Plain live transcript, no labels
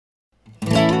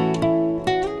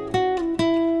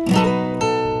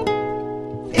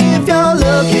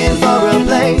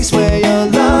place where your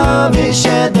love is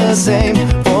shared the same.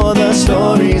 For the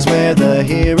stories where the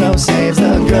hero saves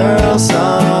the girl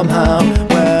somehow.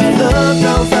 Where look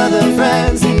no further,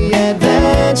 friends, the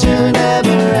adventure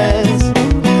never ends.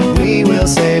 We will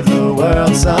save the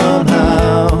world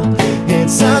somehow.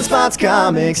 It's Sunspots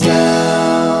Comics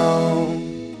now.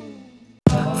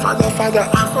 Father,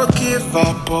 I forgive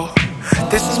up, oh.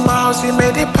 This is my house, he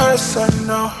made it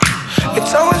personal.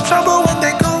 It's always trouble when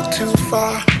they go too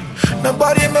far.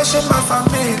 Nobody mess with my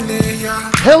family,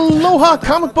 yeah. Aloha,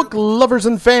 comic book lovers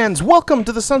and fans. Welcome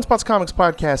to the Sunspots Comics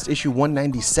Podcast, issue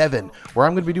 197, where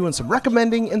I'm going to be doing some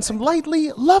recommending and some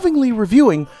lightly, lovingly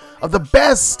reviewing of the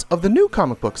best of the new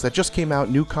comic books that just came out,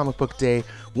 New Comic Book Day,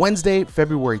 Wednesday,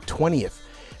 February 20th.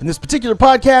 In this particular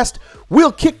podcast,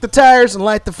 we'll kick the tires and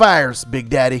light the fires, Big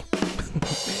Daddy.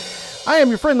 I am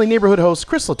your friendly neighborhood host,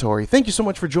 Chris Latore. Thank you so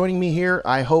much for joining me here.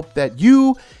 I hope that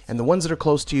you and the ones that are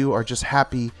close to you are just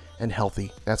happy and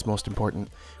healthy. That's most important.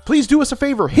 Please do us a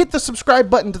favor. Hit the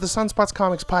subscribe button to the Sunspots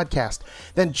Comics Podcast.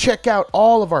 Then check out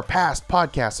all of our past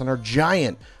podcasts on our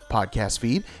giant podcast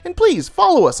feed. And please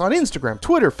follow us on Instagram,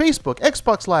 Twitter, Facebook,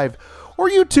 Xbox Live, or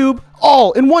YouTube,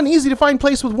 all in one easy-to-find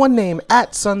place with one name,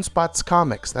 at Sunspots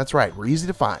Comics. That's right, we're easy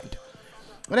to find.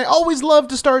 And I always love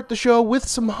to start the show with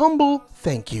some humble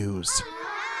thank yous.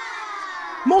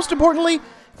 Most importantly,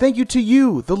 thank you to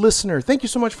you, the listener. Thank you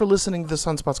so much for listening to the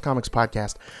Sunspots Comics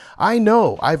Podcast. I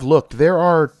know, I've looked, there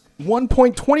are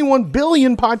 1.21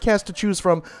 billion podcasts to choose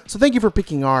from, so thank you for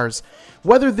picking ours.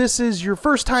 Whether this is your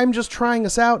first time just trying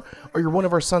us out, or you're one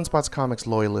of our Sunspots Comics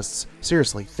loyalists,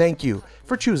 seriously, thank you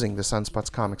for choosing the Sunspots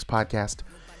Comics Podcast.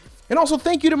 And also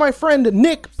thank you to my friend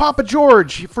Nick Papa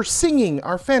George for singing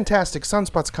our fantastic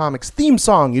Sunspots Comics theme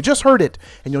song. You just heard it,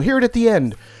 and you'll hear it at the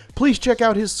end. Please check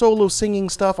out his solo singing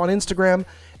stuff on Instagram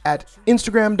at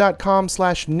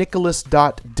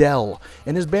instagram.com/nicholas.dell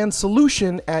and his band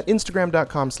Solution at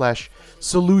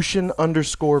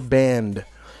instagram.com/solution_band.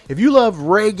 If you love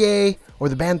reggae or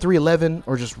the band 311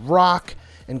 or just rock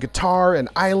and guitar and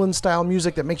island style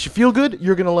music that makes you feel good,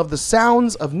 you're going to love the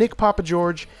sounds of Nick Papa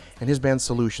George and his band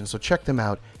Solution. So check them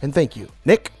out. And thank you,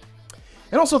 Nick.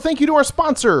 And also thank you to our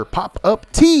sponsor, Pop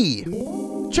Up Tea.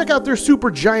 Check out their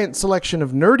super giant selection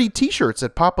of nerdy t-shirts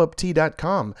at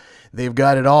popuptea.com. They've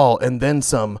got it all and then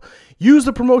some. Use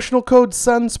the promotional code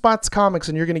SUNSPOTSCOMICS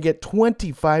and you're going to get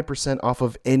 25% off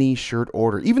of any shirt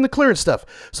order, even the clearance stuff.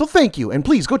 So thank you, and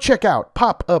please go check out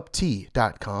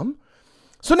popuptea.com.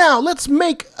 So now let's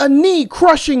make a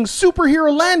knee-crushing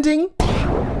superhero landing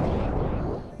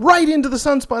right into the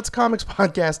Sunspots Comics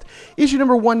Podcast, issue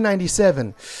number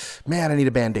 197. Man, I need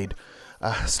a Band-Aid.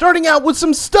 Starting out with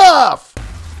some stuff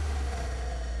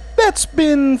that's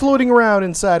been floating around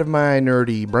inside of my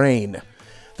nerdy brain.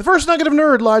 The first nugget of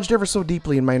nerd lodged ever so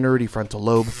deeply in my nerdy frontal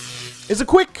lobe is a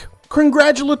quick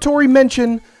congratulatory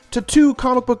mention to two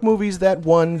comic book movies that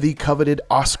won the coveted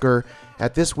Oscar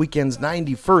at this weekend's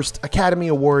 91st Academy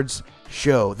Awards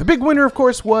show. The big winner, of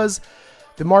course, was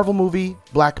the Marvel movie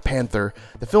Black Panther.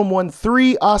 The film won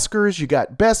 3 Oscars. You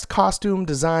got Best Costume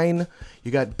Design,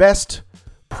 you got Best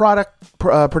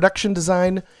Production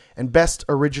Design, and Best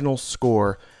Original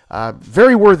Score.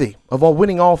 Very worthy of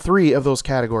winning all 3 of those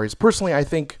categories. Personally, I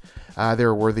think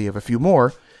they're worthy of a few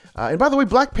more. And by the way,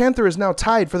 Black Panther is now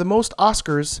tied for the most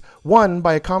Oscars won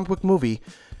by a comic book movie,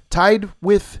 tied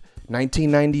with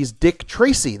 1990's Dick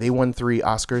Tracy. They won 3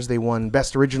 Oscars. They won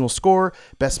Best Original Score,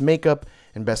 Best Makeup,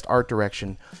 and Best Art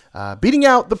Direction. Beating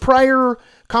out the prior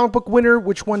comic book winner,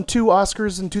 which won 2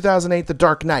 Oscars in 2008, The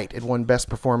Dark Knight. It won Best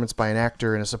Performance by an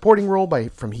Actor in a Supporting Role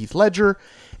from Heath Ledger,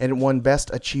 and it won Best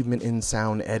Achievement in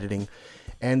Sound Editing.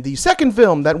 And the second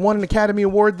film that won an Academy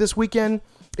Award this weekend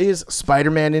is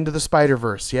Spider-Man Into the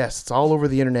Spider-Verse. Yes, it's all over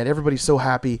the internet. Everybody's so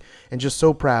happy and just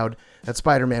so proud that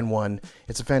Spider-Man won.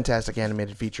 It's a fantastic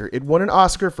animated feature. It won an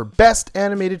Oscar for Best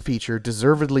Animated Feature,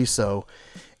 deservedly so.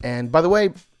 And by the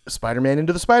way, Spider-Man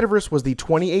Into the Spider-Verse was the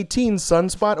 2018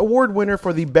 Sunspot Award winner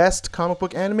for the Best Comic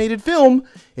Book Animated Film.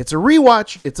 It's a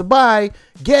rewatch. It's a buy.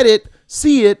 Get it.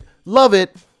 See it. Love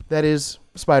it. That is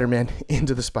Spider-Man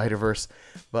Into the Spider-Verse.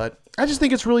 But I just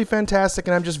think it's really fantastic,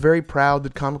 and I'm just very proud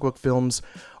that comic book films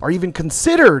are even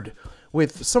considered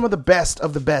with some of the best,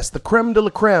 the creme de la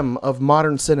creme of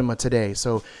modern cinema today.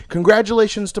 So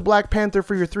congratulations to Black Panther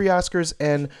for your 3 Oscars,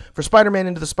 and for Spider-Man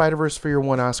Into the Spider-Verse for your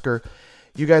 1 Oscar.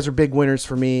 You guys are big winners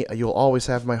for me. You'll always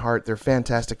have my heart. They're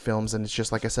fantastic films, and it's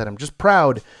just like I said, I'm just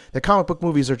proud that comic book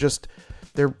movies are just,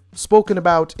 they're spoken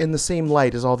about in the same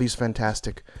light as all these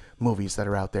fantastic movies that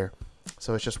are out there.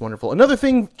 So it's just wonderful. Another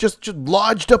thing just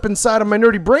lodged up inside of my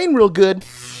nerdy brain real good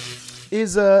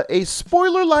is a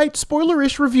spoiler-light,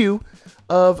 spoiler-ish review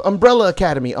of Umbrella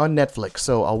Academy on Netflix.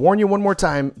 So I'll warn you one more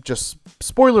time, just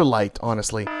spoiler light,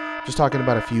 honestly. Just talking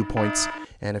about a few points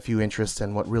and a few interests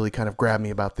and what really kind of grabbed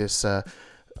me about this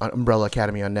Umbrella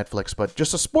Academy on Netflix. But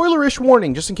just a spoiler-ish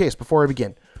warning, just in case, before I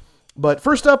begin. But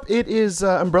first up, it is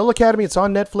Umbrella Academy. It's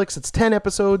on Netflix. It's 10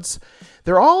 episodes.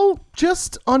 They're all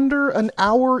just under an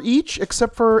hour each,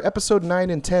 except for episode 9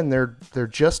 and 10. They're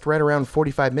just right around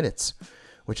 45 minutes,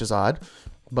 which is odd.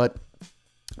 But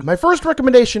my first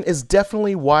recommendation is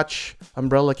definitely watch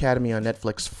Umbrella Academy on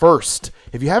Netflix first.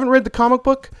 If you haven't read the comic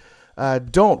book,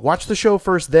 don't. Watch the show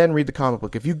first, then read the comic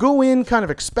book. If you go in kind of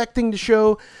expecting the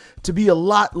show to be a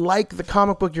lot like the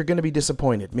comic book, you're going to be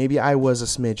disappointed. Maybe I was a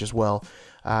smidge as well.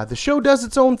 The show does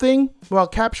its own thing while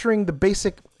capturing the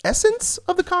basic essence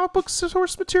of the comic book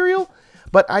source material,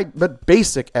 but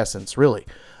basic essence, really.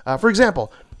 For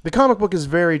example, the comic book is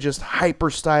very just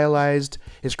hyper-stylized.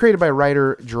 It's created by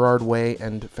writer Gerard Way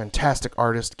and fantastic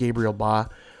artist Gabriel Ba.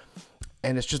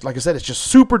 And it's just, like I said, it's just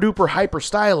super-duper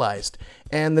hyper-stylized.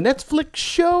 And the Netflix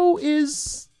show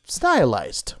is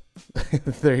stylized.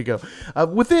 There you go.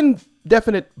 Within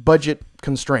definite budget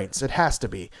constraints. It has to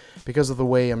be. Because of the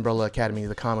way Umbrella Academy,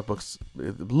 the comic books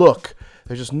look.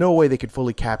 There's just no way they could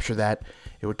fully capture that.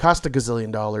 It would cost $1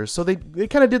 gazillion. So they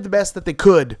kind of did the best that they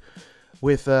could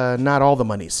with not all the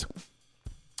monies.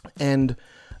 And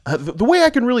the way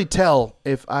I can really tell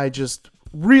if I just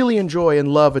really enjoy and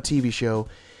love a TV show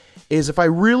is if I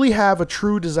really have a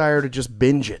true desire to just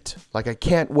binge it. Like, I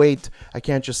can't wait. I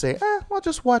can't just say, I'll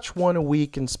just watch one a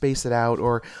week and space it out,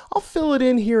 or I'll fill it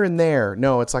in here and there.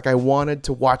 No, it's like I wanted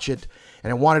to watch it,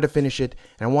 and I wanted to finish it,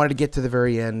 and I wanted to get to the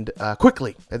very end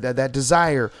quickly. That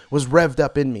desire was revved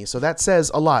up in me. So that says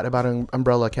a lot about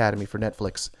Umbrella Academy for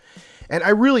Netflix. And I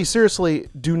really, seriously,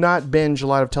 do not binge a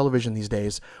lot of television these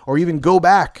days, or even go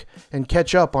back and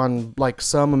catch up on, like,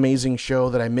 some amazing show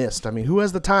that I missed. I mean, who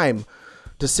has the time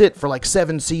to sit for, like,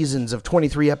 7 seasons of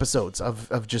 23 episodes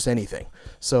of just anything?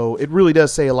 So it really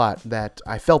does say a lot that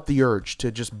I felt the urge to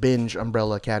just binge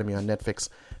Umbrella Academy on Netflix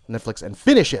and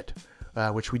finish it,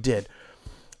 which we did.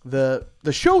 The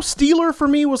show stealer for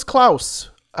me was Klaus,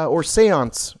 or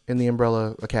Seance in the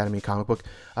Umbrella Academy comic book,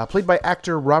 played by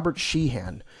actor Robert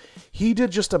Sheehan. He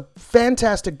did just a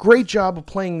fantastic, great job of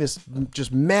playing this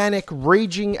just manic,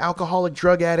 raging, alcoholic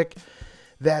drug addict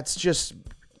that's just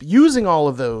using all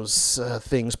of those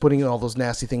things, putting all those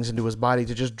nasty things into his body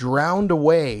to just drown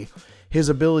away his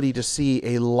ability to see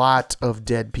a lot of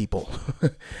dead people.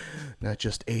 Not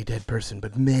just a dead person,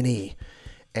 but many.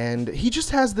 And he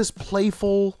just has this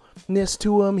playfulness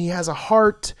to him. He has a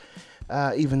heart,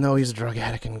 even though he's a drug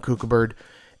addict and kookaburra bird.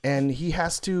 And he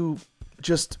has to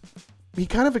just... He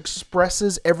kind of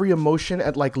expresses every emotion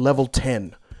at like level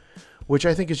 10, which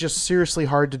I think is just seriously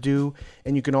hard to do.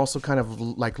 And you can also kind of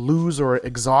like lose or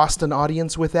exhaust an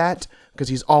audience with that because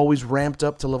he's always ramped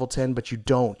up to level 10, but you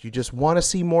don't. You just want to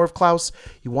see more of Klaus.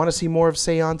 You want to see more of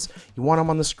Seance. You want him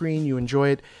on the screen. You enjoy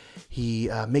it. He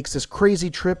makes this crazy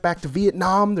trip back to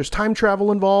Vietnam. There's time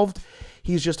travel involved.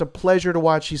 He's just a pleasure to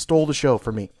watch. He stole the show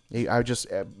for me. I just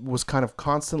was kind of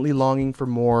constantly longing for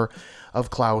more of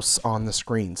Klaus on the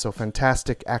screen. So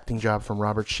fantastic acting job from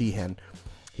Robert Sheehan.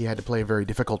 He had to play a very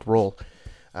difficult role.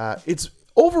 It's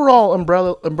overall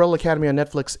Umbrella Academy on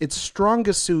Netflix. Its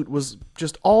strongest suit was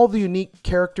just all the unique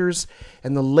characters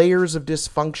and the layers of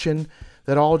dysfunction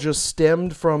that all just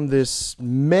stemmed from this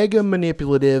mega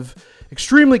manipulative,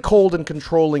 extremely cold and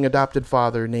controlling adopted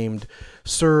father named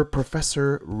Sir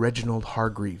Professor Reginald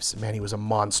Hargreaves. Man, he was a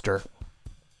monster.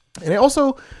 And I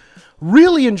also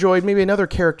really enjoyed, maybe another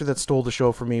character that stole the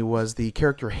show for me was the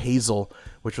character Hazel,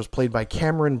 which was played by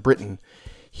Cameron Britton.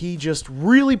 He just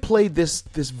really played this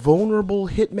vulnerable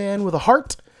hitman with a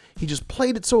heart. He just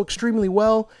played it so extremely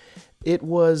well. It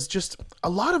was just a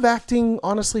lot of acting,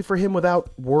 honestly, for him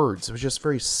without words. It was just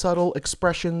very subtle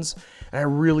expressions, and I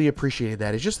really appreciated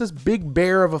that. He's just this big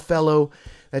bear of a fellow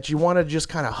that you want to just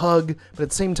kind of hug, but at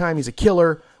the same time, he's a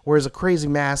killer, wears a crazy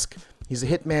mask. He's a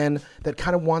hitman that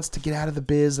kind of wants to get out of the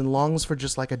biz and longs for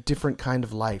just like a different kind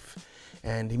of life.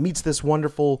 And he meets this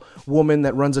wonderful woman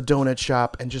that runs a donut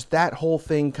shop, and just that whole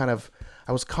thing kind of,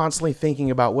 I was constantly thinking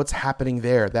about what's happening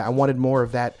there, that I wanted more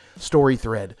of that story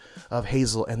thread of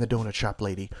Hazel and the donut shop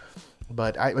lady.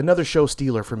 But another show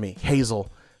stealer for me,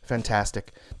 Hazel,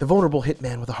 fantastic. The vulnerable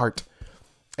hitman with a heart.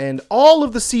 And all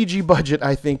of the CG budget,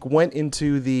 I think, went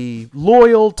into the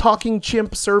loyal talking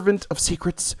chimp servant of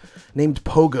secrets named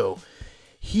Pogo.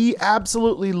 He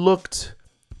absolutely looked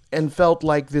and felt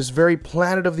like this very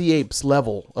Planet of the Apes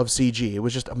level of CG. It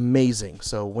was just amazing.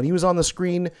 So when he was on the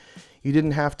screen, you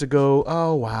didn't have to go,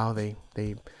 oh, wow, they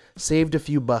saved a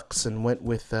few bucks and went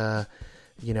with,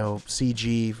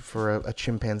 CG for a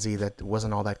chimpanzee that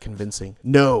wasn't all that convincing.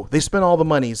 No, they spent all the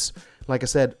monies. Like I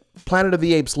said, Planet of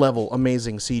the Apes level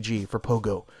amazing CG for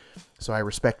Pogo. So I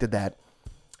respected that.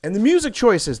 And the music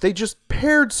choices, they just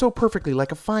paired so perfectly,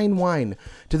 like a fine wine,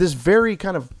 to this very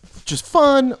kind of just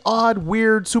fun, odd,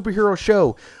 weird superhero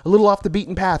show. A little off the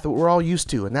beaten path that we're all used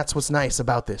to, and that's what's nice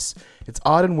about this. It's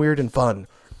odd and weird and fun.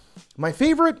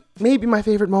 Maybe my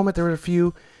favorite moment, there were a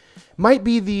few, might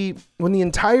be when the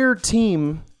entire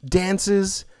team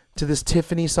dances to this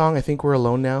Tiffany song, I Think We're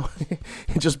Alone Now.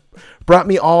 It just brought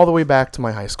me all the way back to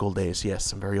my high school days.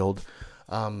 Yes, I'm very old.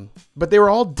 But they were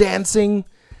all dancing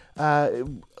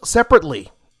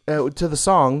separately to the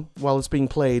song while it's being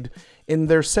played in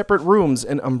their separate rooms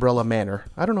in Umbrella Manor.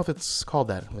 I don't know if it's called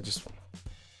that.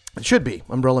 It should be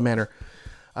Umbrella Manor.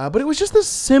 But it was just this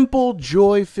simple,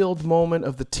 joy-filled moment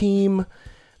of the team,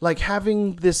 like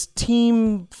having this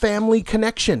team family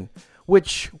connection,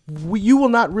 which you will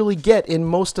not really get in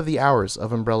most of the hours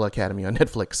of Umbrella Academy on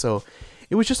Netflix. So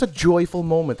it was just a joyful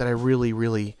moment that I really,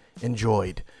 really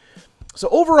enjoyed. So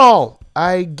overall,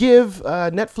 I give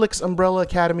Netflix Umbrella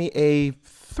Academy a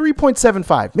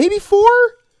 3.75, maybe 4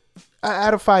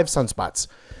 out of 5 sunspots.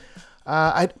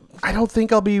 I don't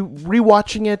think I'll be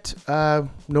rewatching it.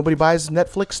 Nobody buys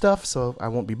Netflix stuff, so I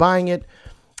won't be buying it.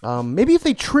 Maybe if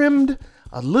they trimmed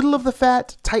a little of the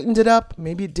fat, tightened it up,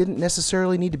 maybe it didn't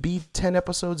necessarily need to be 10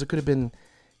 episodes. It could have been,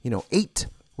 8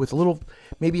 with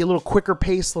maybe a little quicker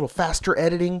pace, a little faster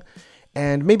editing.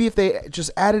 And maybe if they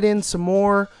just added in some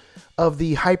more of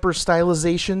the hyper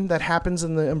stylization that happens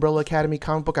in the Umbrella Academy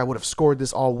comic book, I would have scored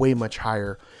this all way much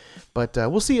higher. But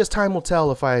we'll see as time will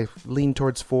tell if I lean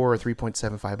towards 4 or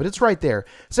 3.75. But it's right there.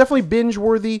 It's definitely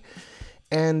binge-worthy,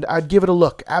 and I'd give it a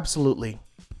look. Absolutely.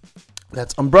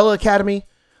 That's Umbrella Academy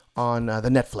on the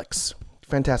Netflix.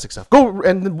 Fantastic stuff.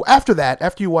 And after that,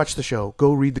 after you watch the show,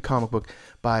 go read the comic book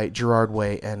by Gerard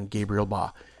Way and Gabriel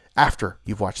Ba after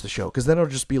you've watched the show. Because then it'll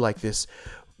just be like this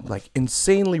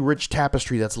insanely rich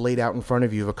tapestry that's laid out in front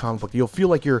of you of a comic book. You'll feel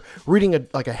like you're reading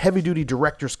a heavy-duty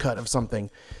director's cut of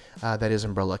something. That is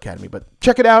Umbrella Academy. But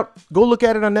check it out. Go look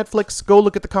at it on Netflix. Go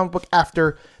look at the comic book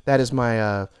after. That is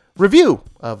my review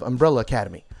of Umbrella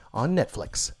Academy on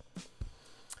Netflix.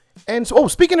 And so,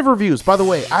 speaking of reviews, by the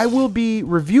way, I will be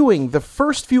reviewing the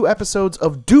first few episodes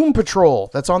of Doom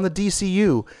Patrol that's on the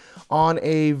DCU on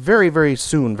a very, very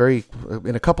soon,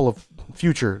 in a couple of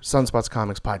future Sunspots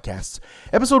Comics podcasts.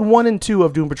 Episode 1 and 2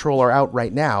 of Doom Patrol are out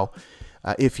right now,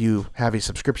 if you have a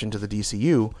subscription to the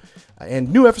DCU.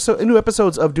 And new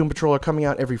episodes of Doom Patrol are coming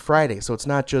out every Friday, so it's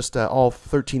not just all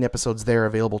 13 episodes there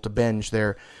available to binge.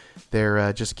 They're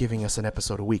just giving us an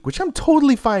episode a week, which I'm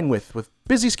totally fine with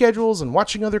busy schedules and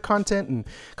watching other content and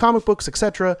comic books,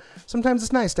 etc. Sometimes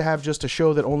it's nice to have just a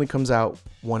show that only comes out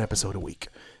 1 episode a week,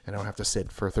 and I don't have to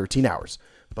sit for 13 hours.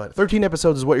 But 13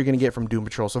 episodes is what you're going to get from Doom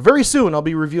Patrol. So very soon I'll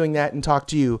be reviewing that and talk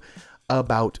to you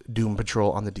about Doom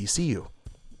Patrol on the DCU.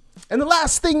 And the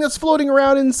last thing that's floating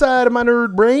around inside of my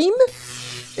nerd brain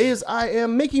is I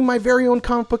am making my very own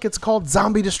comic book. It's called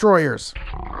Zombie Destroyers.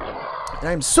 And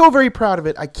I'm so very proud of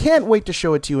it. I can't wait to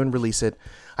show it to you and release it.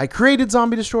 I created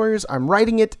Zombie Destroyers. I'm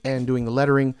writing it and doing the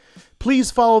lettering.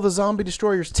 Please follow the Zombie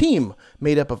Destroyers team,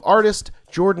 made up of artist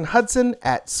Jordan Hudson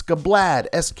at Skablad,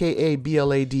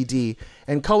 Skabladd,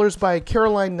 and colors by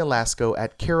Caroline Nolasco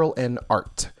at Carol N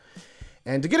Art.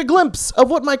 And to get a glimpse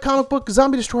of what my comic book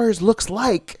Zombie Destroyers looks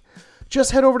like,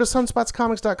 just head over to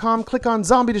sunspotscomics.com, click on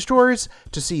Zombie Destroyers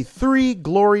to see 3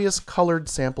 glorious colored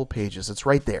sample pages. It's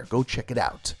right there. Go check it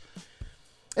out.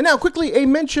 And now, quickly, a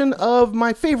mention of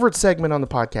my favorite segment on the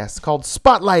podcast called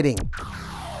Spotlighting.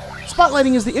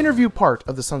 Spotlighting is the interview part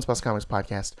of the Sunspots Comics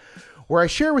podcast, where I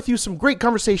share with you some great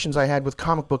conversations I had with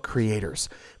comic book creators.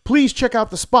 Please check out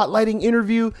the Spotlighting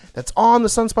interview that's on the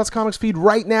Sunspots Comics feed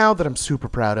right now that I'm super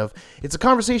proud of. It's a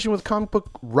conversation with comic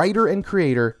book writer and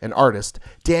creator and artist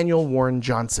Daniel Warren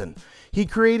Johnson. He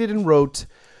created and wrote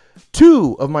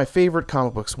 2 of my favorite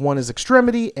comic books. One is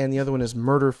Extremity, and the other one is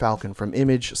Murder Falcon from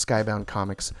Image Skybound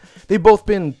Comics. They've both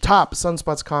been top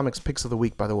Sunspots Comics picks of the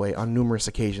week, by the way, on numerous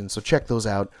occasions, so check those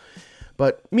out.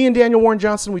 But me and Daniel Warren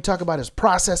Johnson, we talk about his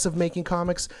process of making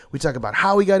comics. We talk about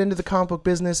how he got into the comic book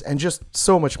business and just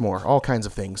so much more, all kinds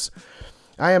of things.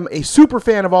 I am a super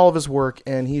fan of all of his work,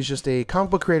 and he's just a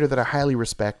comic book creator that I highly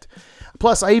respect.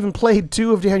 Plus, I even played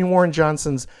 2 of Daniel Warren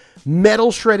Johnson's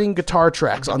metal shredding guitar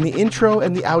tracks on the intro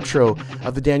and the outro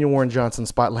of the Daniel Warren Johnson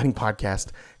Spotlighting podcast,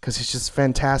 because he's just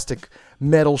fantastic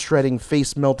metal shredding,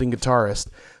 face melting guitarist.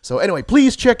 So anyway,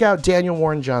 please check out Daniel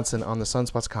Warren Johnson on the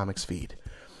Sunspots Comics feed.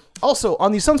 Also,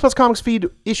 on the Sunspots Comics feed,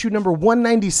 issue number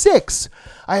 196,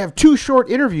 I have 2 short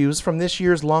interviews from this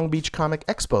year's Long Beach Comic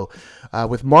Expo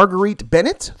with Marguerite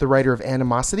Bennett, the writer of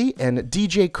Animosity, and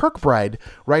DJ Kirkbride,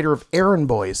 writer of Errand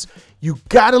Boys. You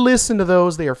gotta listen to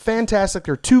those. They are fantastic.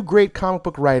 They're 2 great comic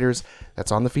book writers.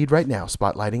 That's on the feed right now,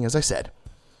 spotlighting, as I said.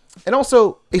 And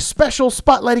also, a special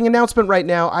spotlighting announcement right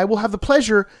now. I will have the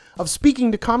pleasure of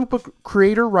speaking to comic book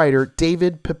creator-writer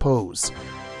David Pepose.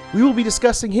 We will be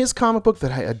discussing his comic book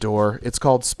that I adore. It's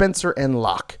called Spencer and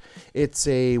Locke. It's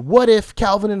a what if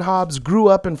Calvin and Hobbes grew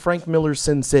up in Frank Miller's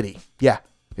Sin City. Yeah,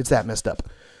 it's that messed up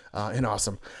and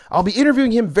awesome. I'll be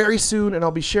interviewing him very soon, and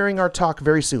I'll be sharing our talk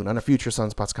very soon on a future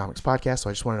Sunspots Comics podcast, so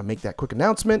I just wanted to make that quick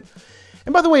announcement.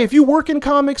 And by the way, if you work in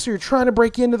comics or you're trying to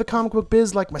break into the comic book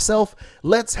biz like myself,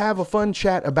 let's have a fun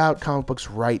chat about comic books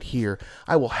right here.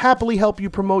 I will happily help you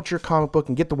promote your comic book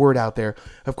and get the word out there.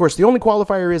 Of course, the only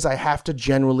qualifier is I have to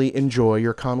generally enjoy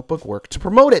your comic book work to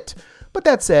promote it. But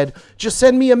that said, just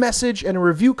send me a message and a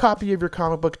review copy of your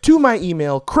comic book to my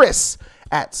email,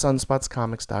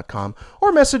 chris@sunspotscomics.com,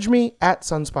 or message me at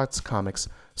sunspotscomics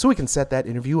so we can set that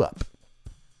interview up.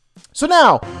 So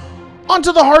now,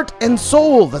 onto the heart and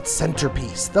soul, the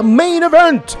centerpiece, the main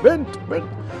event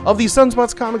of the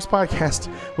Sunspots Comics podcast,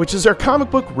 which is our comic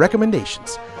book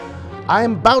recommendations. I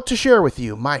am about to share with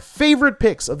you my favorite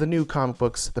picks of the new comic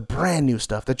books, the brand new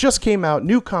stuff that just came out,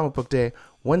 New Comic Book Day,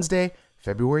 Wednesday,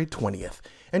 February 20th.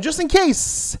 And just in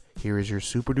case, here is your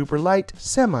super duper light,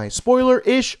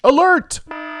 semi-spoiler-ish alert.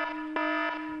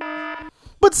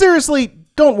 But seriously,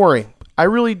 don't worry. I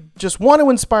really just want to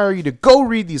inspire you to go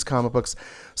read these comic books,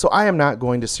 so I am not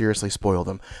going to seriously spoil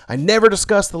them. I never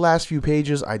discuss the last few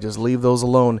pages, I just leave those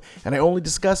alone, and I only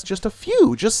discuss just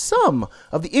some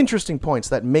of the interesting points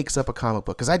that makes up a comic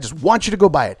book, because I just want you to go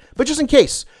buy it. But just in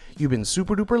case, you've been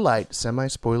super duper light,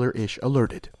 semi-spoiler-ish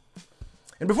alerted.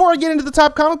 And before I get into the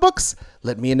top comic books,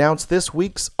 let me announce this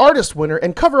week's artist winner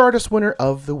and cover artist winner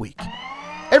of the week.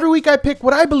 Every week I pick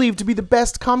what I believe to be the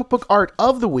best comic book art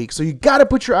of the week, so you gotta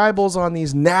put your eyeballs on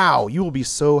these now. You will be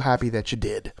so happy that you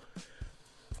did.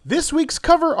 This week's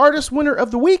cover artist winner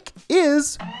of the week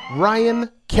is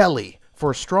Ryan Kelly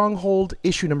for Stronghold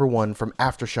issue number 1 from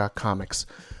Aftershock Comics.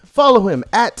 Follow him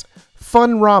at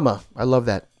Funrama. I love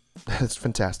that. That's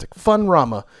fantastic.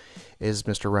 Funrama is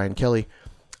Mr. Ryan Kelly.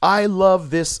 I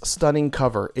love this stunning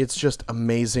cover. It's just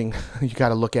amazing. You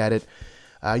gotta look at it.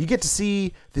 You get to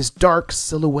see this dark,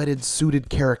 silhouetted, suited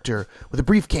character with a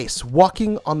briefcase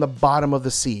walking on the bottom of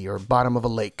the sea or bottom of a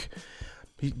lake.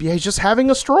 He's just having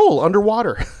a stroll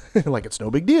underwater, like it's no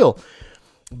big deal.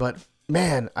 But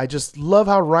man, I just love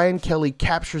how Ryan Kelly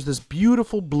captures this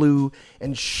beautiful blue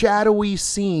and shadowy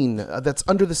scene that's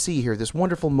under the sea here, this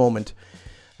wonderful moment.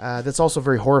 That's also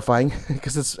very horrifying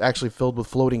because it's actually filled with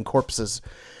floating corpses.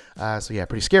 So yeah,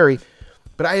 pretty scary.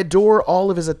 But I adore all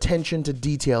of his attention to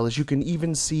detail, as you can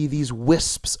even see these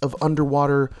wisps of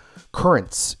underwater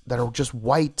currents that are just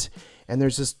white. And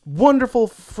there's this wonderful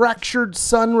fractured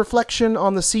sun reflection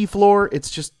on the seafloor.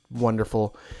 It's just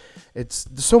wonderful. There's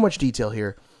so much detail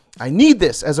here. I need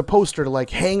this as a poster to like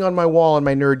hang on my wall in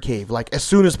my nerd cave, like as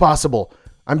soon as possible.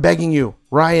 I'm begging you,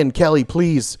 Ryan Kelly,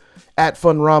 please, at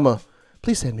Funrama.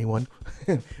 Please send me one.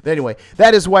 Anyway,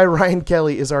 that is why Ryan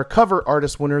Kelly is our cover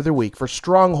artist winner of the week for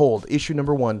Stronghold, issue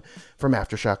number 1 from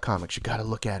Aftershock Comics. You gotta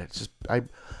look at it. It's just I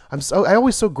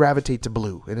always so gravitate to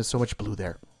blue, and there's so much blue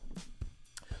there.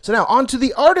 So now on to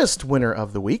the artist winner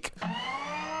of the week.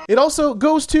 It also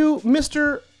goes to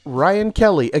Mr. Ryan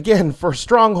Kelly, again for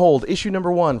Stronghold, issue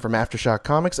number 1 from Aftershock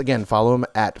Comics. Again, follow him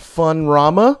at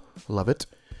Funrama. Love it.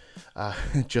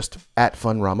 Just at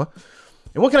Funrama.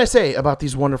 And what can I say about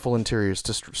these wonderful interiors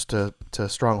to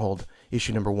Stronghold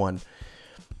issue number 1?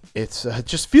 It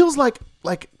just feels like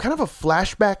kind of a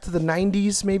flashback to the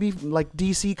 90s, maybe like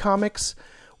DC Comics,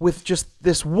 with just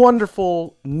this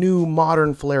wonderful new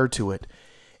modern flair to it.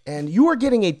 And you are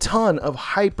getting a ton of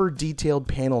hyper detailed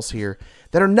panels here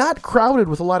that are not crowded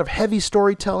with a lot of heavy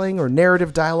storytelling or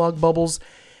narrative dialogue bubbles.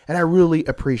 And I really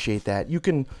appreciate that. You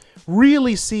can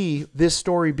really see this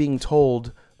story being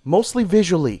told mostly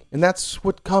visually, and that's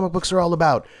what comic books are all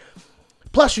about.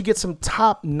 Plus, you get some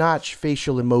top-notch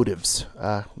facial emotives,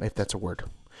 if that's a word.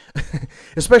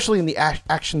 Especially in the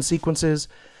action sequences,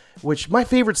 which my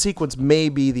favorite sequence may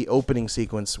be the opening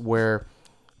sequence where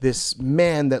this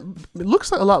man that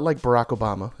looks a lot like Barack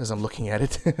Obama, as I'm looking at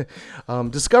it,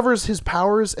 discovers his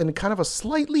powers in kind of a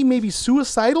slightly maybe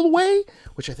suicidal way,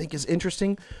 which I think is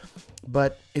interesting,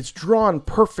 but it's drawn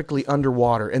perfectly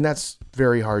underwater, and that's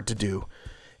very hard to do.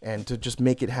 And to just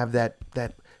make it have that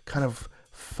kind of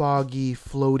foggy,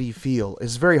 floaty feel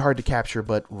is very hard to capture,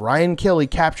 but Ryan Kelly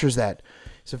captures that.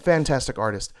 He's a fantastic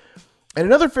artist. And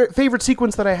another favorite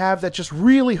sequence that I have that just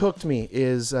really hooked me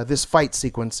is this fight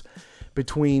sequence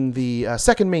between the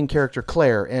second main character,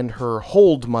 Claire, and her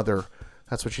hold mother.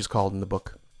 That's what she's called in the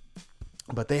book.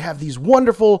 But they have these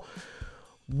wonderful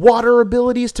water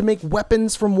abilities to make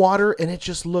weapons from water, and it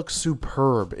just looks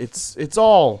superb. It's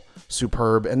all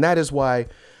superb, and that is why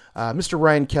Mr.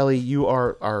 Ryan Kelly, you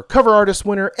are our cover artist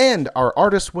winner and our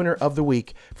artist winner of the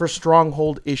week for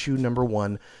Stronghold issue number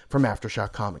 1 from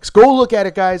Aftershock Comics. Go look at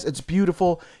it, guys. It's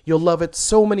beautiful. You'll love it.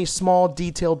 So many small,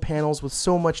 detailed panels with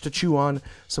so much to chew on.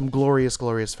 Some glorious,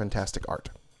 glorious, fantastic art.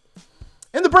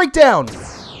 And the breakdown.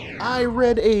 I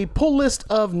read a pull list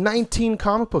of 19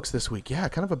 comic books this week. Yeah,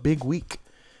 kind of a big week,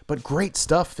 but great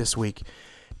stuff this week.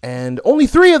 And only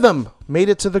 3 of them made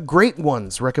it to the great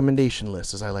ones recommendation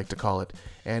list, as I like to call it.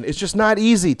 And it's just not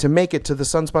easy to make it to the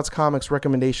Sunspots Comics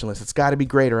recommendation list. It's got to be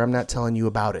great, or I'm not telling you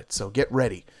about it. So get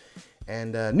ready.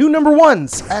 And new number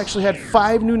ones. I actually had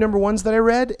 5 new number ones that I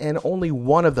read, and only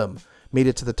 1 of them made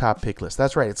it to the top pick list.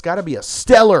 That's right. It's got to be a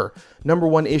stellar number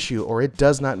 1 issue, or it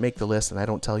does not make the list, and I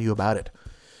don't tell you about it.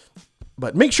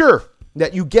 But make sure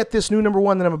that you get this new number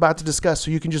 1 that I'm about to discuss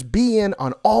so you can just be in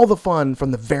on all the fun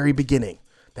from the very beginning.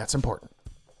 That's important.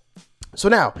 So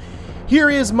now, here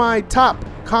is my top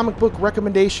comic book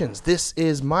recommendations. This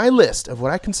is my list of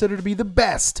what I consider to be the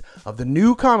best of the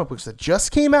new comic books that just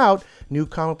came out, New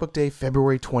Comic Book Day,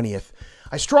 February 20th.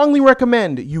 I strongly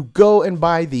recommend you go and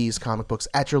buy these comic books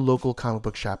at your local comic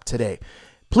book shop today.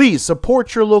 Please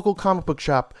support your local comic book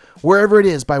shop wherever it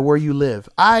is by where you live.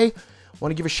 I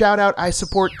want to give a shout out. I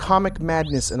support Comic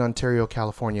Madness in Ontario,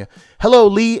 California. Hello,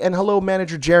 Lee, and hello,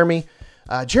 manager Jeremy.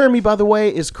 Jeremy, by the way,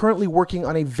 is currently working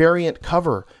on a variant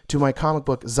cover to my comic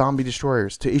book, Zombie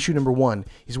Destroyers, to issue number 1.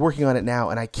 He's working on it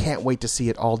now, and I can't wait to see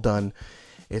it all done.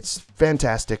 It's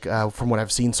fantastic from what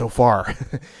I've seen so far.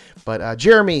 But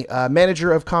Jeremy,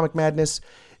 manager of Comic Madness,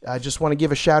 I just want to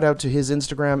give a shout out to his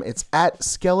Instagram. It's at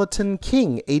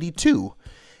SkeletonKing82.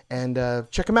 And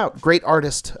check him out. Great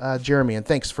artist, Jeremy. And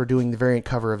thanks for doing the variant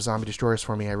cover of Zombie Destroyers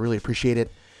for me. I really appreciate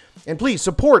it. And please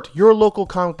support your local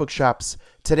comic book shops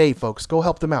today, folks. Go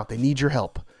help them out. They need your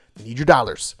help. They need your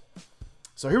dollars.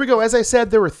 So here we go. As I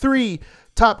said, there were 3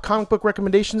 top comic book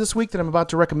recommendations this week that I'm about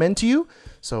to recommend to you.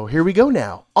 So here we go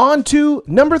now. On to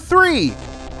number 3.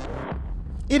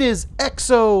 It is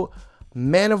X-O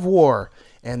Man of War.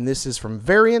 And this is from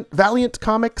Valiant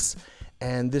Comics.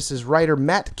 And this is writer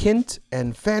Matt Kindt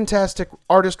and fantastic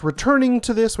artist returning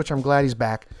to this, which I'm glad he's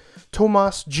back,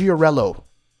 Tomas Giorello.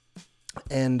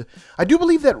 And I do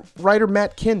believe that writer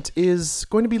Matt Kindt is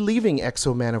going to be leaving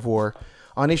X-O Man of War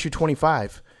on issue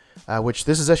 25, which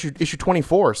this is issue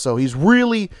 24. So he's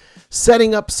really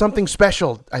setting up something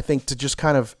special, I think, to just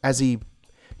kind of, as he,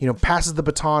 passes the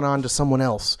baton on to someone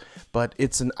else. But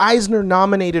it's an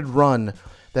Eisner-nominated run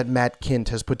that Matt Kindt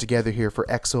has put together here for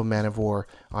X-O Man of War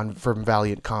from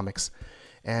Valiant Comics.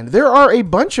 And there are a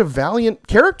bunch of Valiant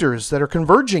characters that are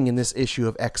converging in this issue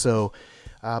of X-O.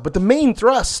 But the main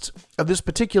thrust of this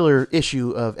particular issue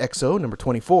of X-O, number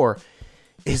 24,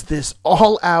 is this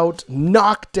all-out,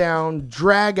 knockdown,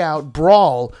 drag-out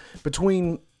brawl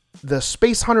between the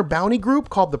Space Hunter bounty group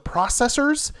called the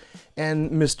Processors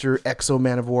and Mr. X-O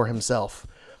Man of War himself.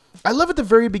 I love at the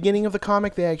very beginning of the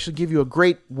comic, they actually give you a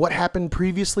great what happened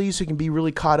previously so you can be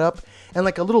really caught up, and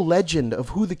like a little legend of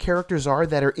who the characters are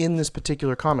that are in this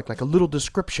particular comic, like a little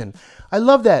description. I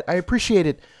love that. I appreciate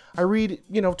it. I read,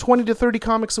 20 to 30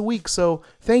 comics a week, so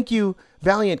thank you,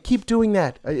 Valiant. Keep doing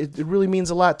that. It really means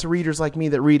a lot to readers like me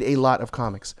that read a lot of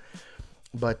comics.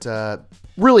 But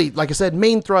really, like I said,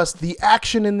 main thrust, the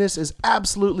action in this is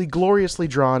absolutely gloriously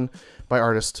drawn by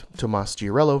artist Tomas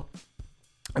Giorello.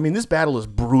 I mean, this battle is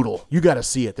brutal. You got to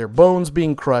see it. There are bones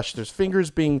being crushed. There's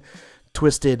fingers being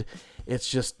twisted. It's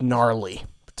just gnarly.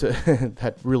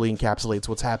 That really encapsulates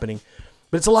what's happening.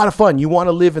 But it's a lot of fun. You want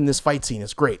to live in this fight scene.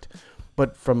 It's great.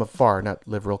 But from afar, not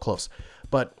live real close.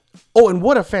 But, and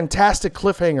what a fantastic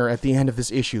cliffhanger at the end of this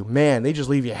issue. Man, they just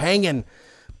leave you hanging.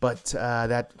 But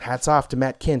that hats off to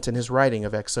Matt Kindt and his writing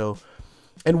of X-O.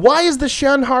 And why is the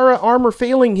Shanhara armor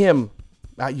failing him?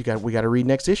 We got to read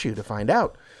next issue to find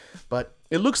out. But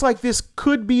it looks like this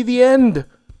could be the end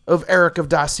of Eric of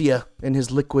Dacia in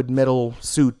his liquid metal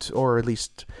suit, or at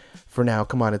least for now.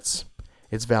 Come on, it's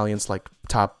Valiant's like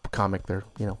top comic. They're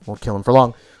won't kill him for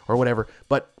long or whatever.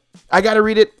 But I got to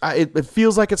read it. It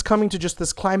feels like it's coming to just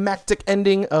this climactic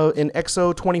ending in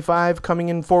X-O 25 coming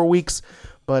in 4 weeks.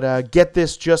 But get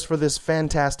this just for this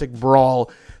fantastic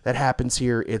brawl that happens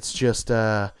here. It's just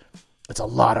it's a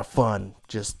lot of fun.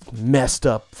 Just messed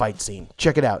up fight scene.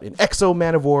 Check it out in X-O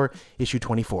Man of War issue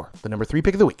 24, the number 3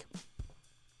 pick of the week.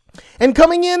 And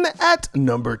coming in at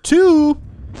number 2,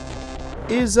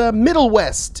 is Middle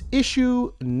West,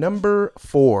 issue number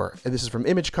 4. And this is from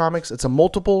Image Comics. It's a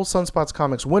multiple Sunspots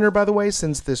Comics winner, by the way,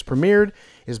 since this premiered.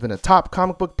 It has been a top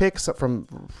comic book pick from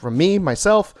me,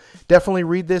 myself. Definitely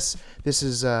read this. This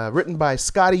is written by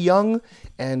Scotty Young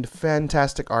and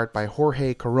fantastic art by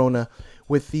Jorge Corona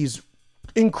with these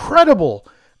incredible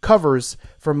covers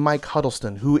from Mike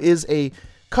Huddleston, who is a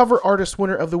cover artist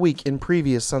winner of the week in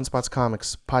previous Sunspots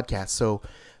Comics podcasts. So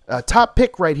top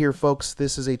pick right here, folks.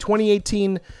 This is a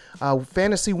 2018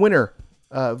 fantasy winner,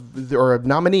 or a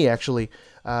nominee, actually,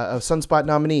 a Sunspot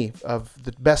nominee of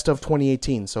the best of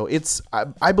 2018. So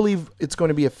I believe it's going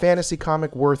to be a fantasy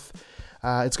comic worth.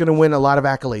 It's going to win a lot of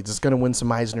accolades. It's going to win some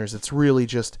Eisners. It's really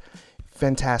just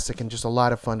fantastic and just a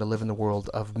lot of fun to live in the world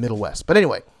of Middle West. But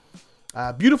anyway,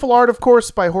 beautiful art, of course,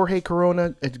 by Jorge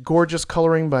Corona. Gorgeous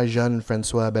coloring by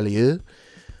Jean-Francois Bellieu.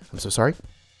 I'm so sorry.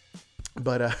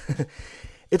 But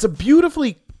it's a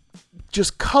beautifully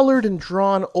just colored and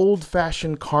drawn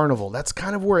old-fashioned carnival. That's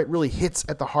kind of where it really hits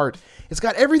at the heart. It's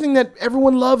got everything that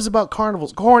everyone loves about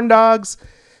carnivals. Corn dogs.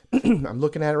 I'm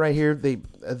looking at it right here.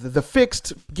 The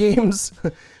fixed games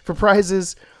for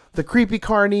prizes. The creepy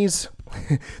carnies.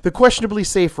 The questionably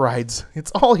safe rides.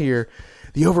 It's all here.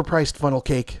 The overpriced funnel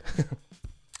cake.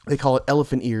 They call it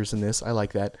elephant ears in this. I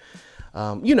like that.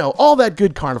 All that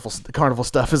good carnival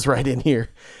stuff is right in here.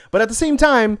 But at the same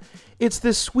time, it's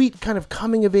this sweet kind of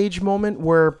coming of age moment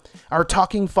where our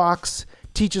talking fox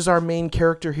teaches our main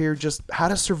character here just how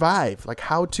to survive, like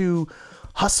how to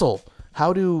hustle,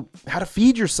 how to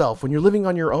feed yourself when you're living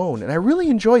on your own. And I really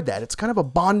enjoyed that. It's kind of a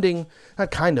bonding,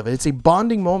 it's a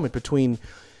bonding moment between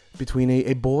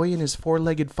a boy and his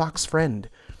four-legged fox friend.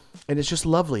 And it's just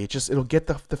lovely. It'll get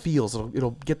the feels.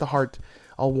 It'll get the heart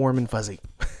all warm and fuzzy.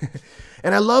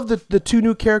 And I love the two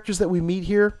new characters that we meet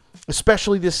here,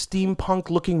 especially this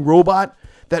steampunk-looking robot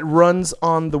that runs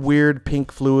on the weird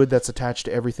pink fluid that's attached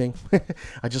to everything.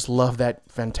 I just love that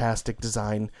fantastic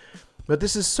design. But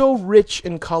this is so rich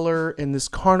in color and this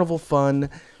carnival fun,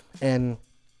 and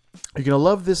you're going to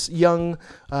love this young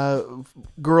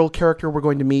girl character we're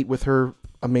going to meet with her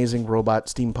amazing robot,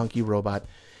 steampunky robot.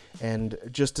 And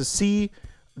just to see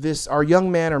this, our young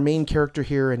man, our main character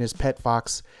here, and his pet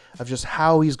fox, of just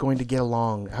how he's going to get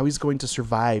along, how he's going to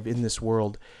survive in this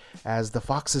world as the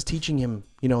fox is teaching him,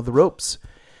 the ropes.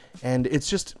 And it's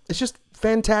just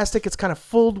fantastic. It's kind of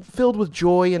filled with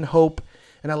joy and hope,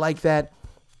 and I like that.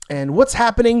 And what's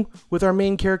happening with our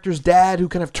main character's dad, who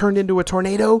kind of turned into a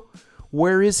tornado?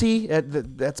 Where is he?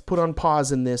 That's put on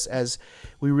pause in this, as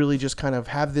we really just kind of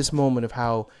have this moment of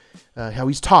how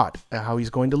he's taught, how he's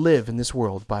going to live in this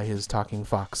world by his talking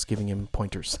fox giving him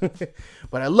pointers.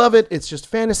 But I love it. It's just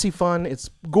fantasy fun. It's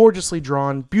gorgeously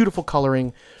drawn, beautiful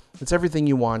coloring. It's everything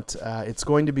you want. It's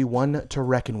going to be one to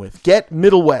reckon with. Get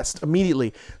Middle West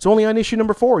immediately. It's only on issue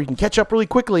number 4. You can catch up really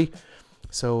quickly.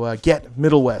 So get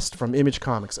Middle West from Image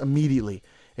Comics immediately.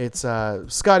 It's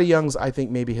Scotty Young's, I think,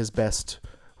 maybe his best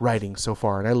writing so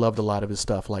far, and I loved a lot of his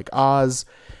stuff, like Oz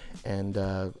and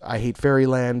I Hate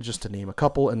Fairyland, just to name a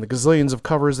couple, and the gazillions of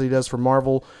covers that he does for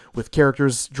Marvel with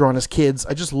characters drawn as kids.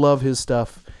 I just love his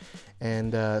stuff.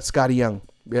 And Scotty Young,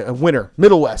 a winner,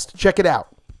 Middle West. Check it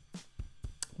out.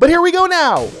 But here we go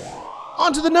now.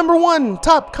 On to the number 1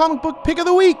 top comic book pick of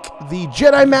the week. The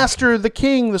Jedi Master, the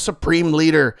King, the Supreme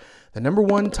Leader. The number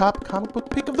 1 top comic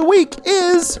book pick of the week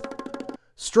is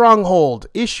Stronghold,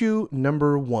 issue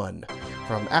number 1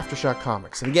 from Aftershock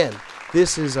Comics. And again,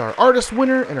 this is our artist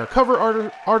winner and our cover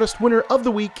artist winner of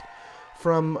the week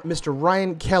from Mr.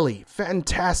 Ryan Kelly.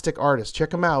 Fantastic artist.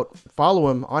 Check him out. Follow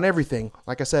him on everything,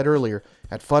 like I said earlier,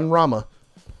 at Funrama.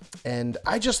 And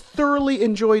I just thoroughly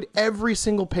enjoyed every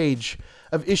single page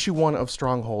of issue 1 of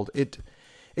Stronghold. It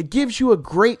gives you a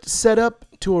great setup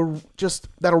to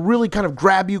that'll really kind of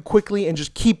grab you quickly and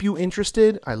just keep you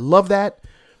interested. I love that.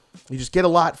 You just get a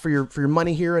lot for your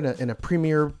money here in a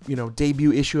premiere,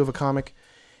 debut issue of a comic.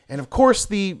 And of course,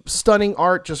 the stunning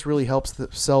art just really helps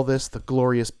sell this. The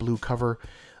glorious blue cover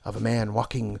of a man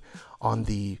walking on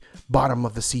the bottom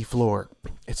of the sea floor.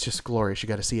 It's just glorious. You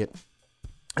got to see it.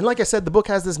 And like I said, the book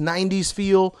has this 90s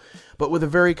feel, but with a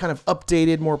very kind of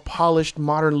updated, more polished,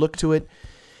 modern look to it.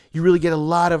 You really get a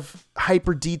lot of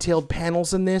hyper detailed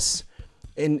panels in this.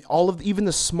 And even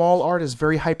the small art is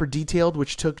very hyper detailed,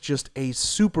 which took just a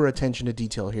super attention to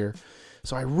detail here.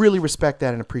 So I really respect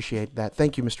that and appreciate that.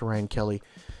 Thank you, Mr. Ryan Kelly.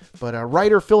 But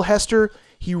writer Phil Hester,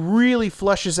 he really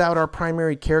fleshes out our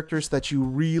primary characters so that you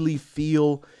really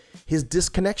feel his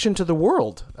disconnection to the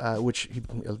world,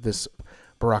 this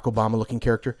Barack Obama looking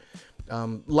character,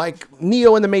 like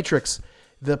Neo in the Matrix,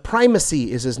 the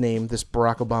Primacy is his name. This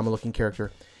Barack Obama looking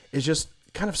character is just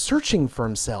kind of searching for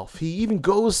himself. He even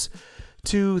goes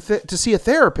to see a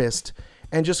therapist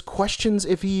and just questions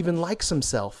if he even likes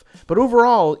himself. But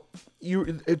overall,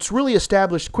 it's really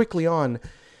established quickly on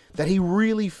that he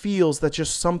really feels that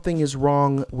just something is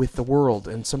wrong with the world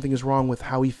and something is wrong with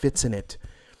how he fits in it.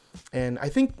 And I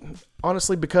think,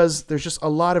 honestly, because there's just a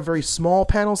lot of very small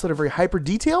panels that are very hyper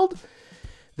detailed,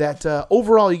 that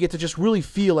overall you get to just really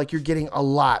feel like you're getting a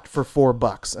lot for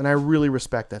 $4. And I really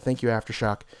respect that. Thank you,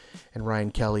 Aftershock and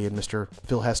Ryan Kelly and Mr.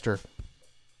 Phil Hester.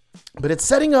 But it's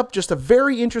setting up just a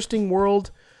very interesting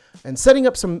world and setting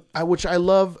up some, which I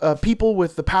love, people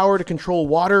with the power to control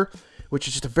water, which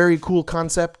is just a very cool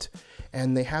concept.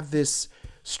 And they have this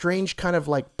strange kind of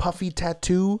like puffy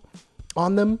tattoo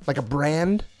on them, like a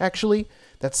brand, actually,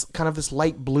 that's kind of this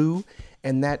light blue.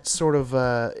 And that sort of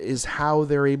is how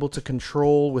they're able to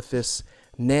control with this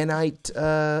nanite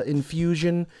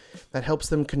infusion that helps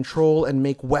them control and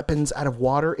make weapons out of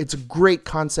water. It's a great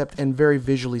concept and very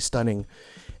visually stunning.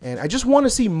 And I just want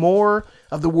to see more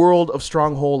of the world of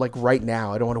Stronghold, like right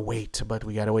now. I don't want to wait, but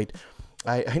we got to wait.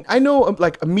 I know,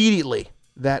 like, immediately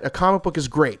that a comic book is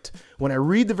great when I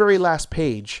read the very last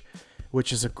page,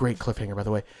 which is a great cliffhanger, by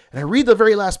the way. And I read the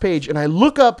very last page, and I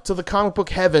look up to the comic book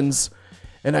heavens,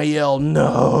 and I yell,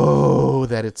 no,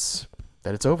 that it's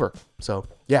over. So,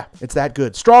 yeah, it's that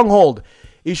good. Stronghold,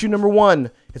 issue number 1.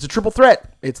 It's a triple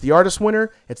threat. It's the artist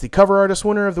winner. It's the cover artist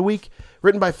winner of the week.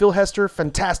 Written by Phil Hester.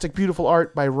 Fantastic, beautiful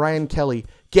art by Ryan Kelly.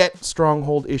 Get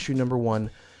Stronghold issue number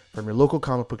 1 from your local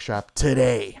comic book shop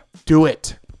today. Do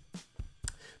it.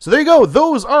 So there you go.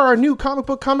 Those are our new comic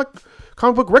book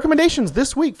recommendations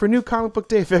this week for New Comic Book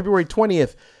Day, February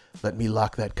 20th. Let me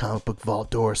lock that comic book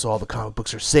vault door so all the comic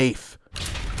books are safe.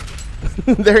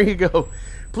 There you go.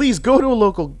 Please go to a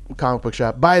local comic book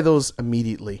shop. Buy those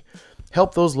immediately.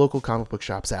 Help those local comic book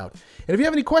shops out. And if you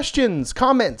have any questions,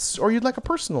 comments, or you'd like a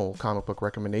personal comic book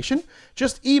recommendation,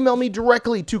 just email me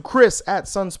directly to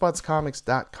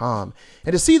chris@sunspotscomics.com.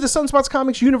 And to see the Sunspots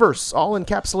Comics universe all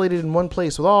encapsulated in one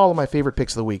place with all of my favorite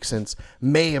picks of the week since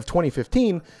May of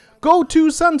 2015, go to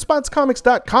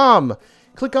sunspotscomics.com.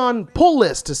 Click on Pull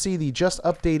List to see the just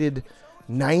updated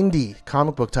 90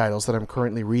 comic book titles that I'm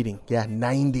currently reading. Yeah,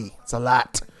 90. It's a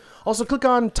lot. Also, click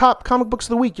on Top Comic Books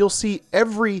of the Week. You'll see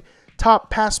every top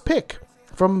past pick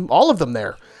from all of them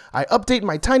there. I update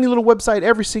my tiny little website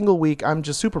every single week. I'm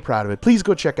just super proud of it. Please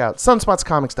go check out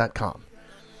sunspotscomics.com.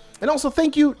 And also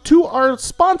thank you to our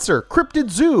sponsor, Cryptid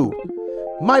Zoo.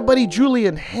 My buddy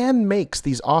Julian hand makes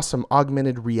these awesome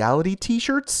augmented reality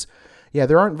t-shirts. Yeah,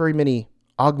 there aren't very many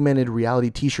augmented reality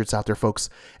t-shirts out there,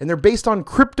 folks. And they're based on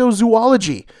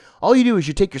cryptozoology. All you do is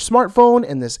you take your smartphone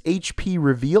and this HP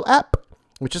Reveal app,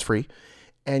 which is free,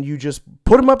 and you just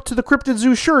put them up to the Cryptid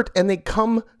Zoo shirt and they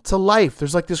come to life.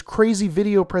 There's like this crazy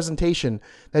video presentation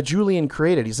that Julian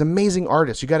created. He's an amazing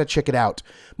artist. You got to check it out.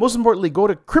 Most importantly, go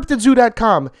to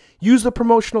cryptidzoo.com, use the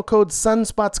promotional code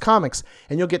SunspotsComics,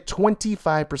 and you'll get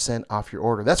 25% off your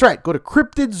order. That's right. Go to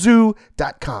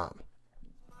cryptidzoo.com.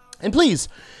 And please,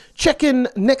 check in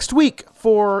next week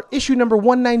for issue number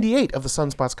 198 of the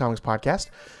Sunspots Comics podcast,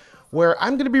 where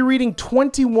I'm going to be reading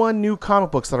 21 new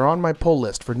comic books that are on my pull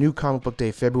list for New Comic Book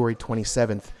Day, February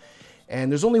 27th.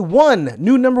 And there's only one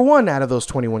new number 1 out of those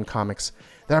 21 comics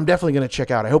that I'm definitely going to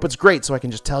check out. I hope it's great so I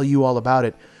can just tell you all about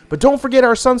it. But don't forget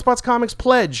our Sunspots Comics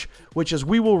pledge, which is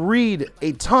we will read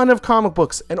a ton of comic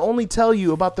books and only tell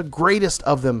you about the greatest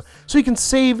of them so you can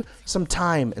save some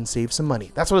time and save some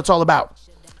money. That's what it's all about.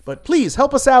 But please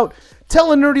help us out.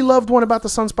 Tell a nerdy loved one about the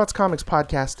Sunspots Comics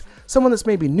podcast. Someone that's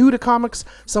maybe new to comics,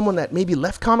 someone that maybe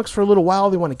left comics for a little while,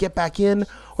 they want to get back in,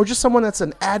 or just someone that's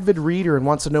an avid reader and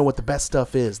wants to know what the best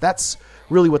stuff is. That's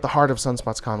really what the heart of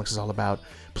Sunspots Comics is all about.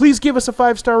 Please give us a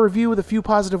 5-star review with a few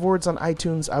positive words on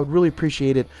iTunes. I would really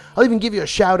appreciate it. I'll even give you a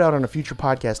shout out on a future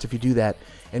podcast if you do that,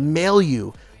 and mail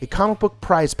you a comic book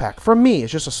prize pack from me.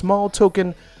 It's just a small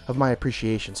token of my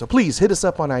appreciation. So please hit us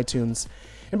up on iTunes.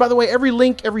 And by the way, every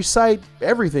link, every site,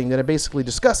 everything that I basically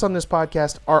discuss on this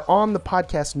podcast are on the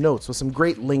podcast notes with some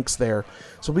great links there.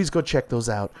 So please go check those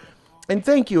out. And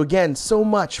thank you again so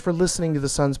much for listening to the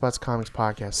Sunspots Comics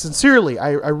podcast. Sincerely,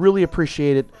 I really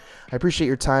appreciate it. I appreciate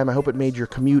your time. I hope it made your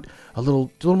commute a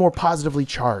little more positively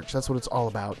charged. That's what it's all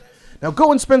about. Now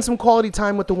go and spend some quality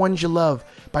time with the ones you love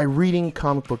by reading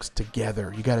comic books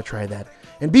together. You got to try that.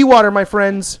 And be water, my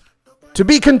friends. To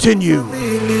be continued.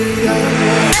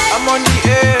 I'm on the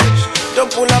edge, don't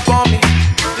pull up on me.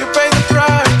 You pay the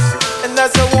price, and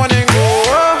that's a warning.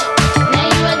 Now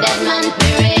you a dead man for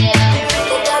real.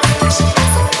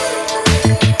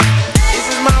 This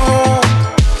is my home,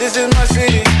 this is my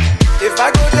city. If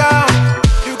I go down,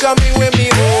 you coming with me.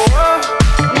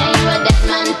 Now you a dead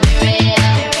man for real.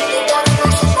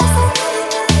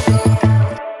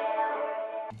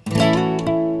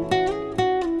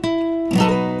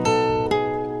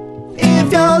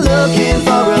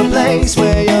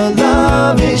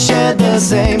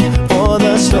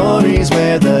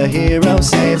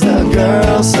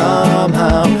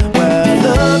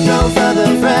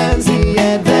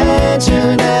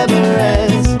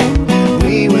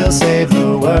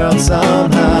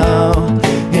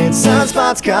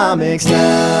 Comics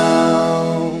now.